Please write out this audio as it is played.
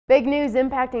Big news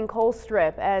impacting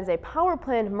Colstrip as a power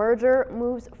plant merger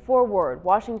moves forward.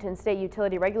 Washington state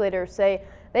utility regulators say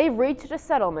they've reached a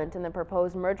settlement in the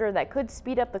proposed merger that could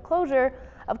speed up the closure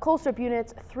of Colstrip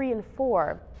units 3 and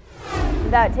 4.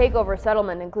 That takeover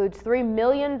settlement includes $3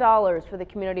 million for the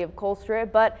community of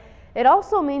Colstrip, but it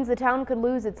also means the town could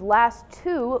lose its last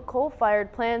 2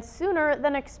 coal-fired plants sooner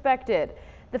than expected.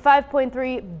 The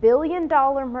 $5.3 billion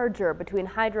merger between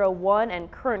Hydro One and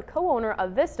current co-owner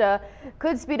Avista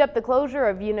could speed up the closure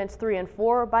of units 3 and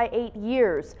 4 by 8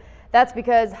 years. That's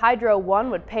because Hydro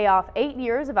One would pay off 8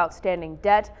 years of outstanding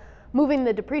debt, moving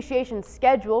the depreciation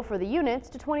schedule for the units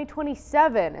to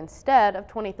 2027 instead of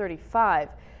 2035.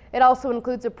 It also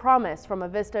includes a promise from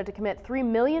Avista to commit $3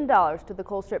 million to the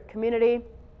Colstrip community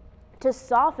to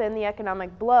soften the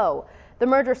economic blow. The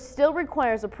merger still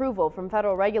requires approval from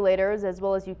federal regulators as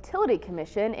well as utility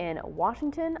commission in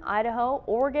Washington, Idaho,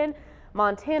 Oregon,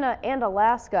 Montana, and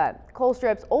Alaska.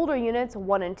 Colstrip's older units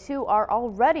 1 and 2 are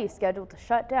already scheduled to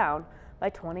shut down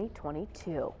by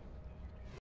 2022.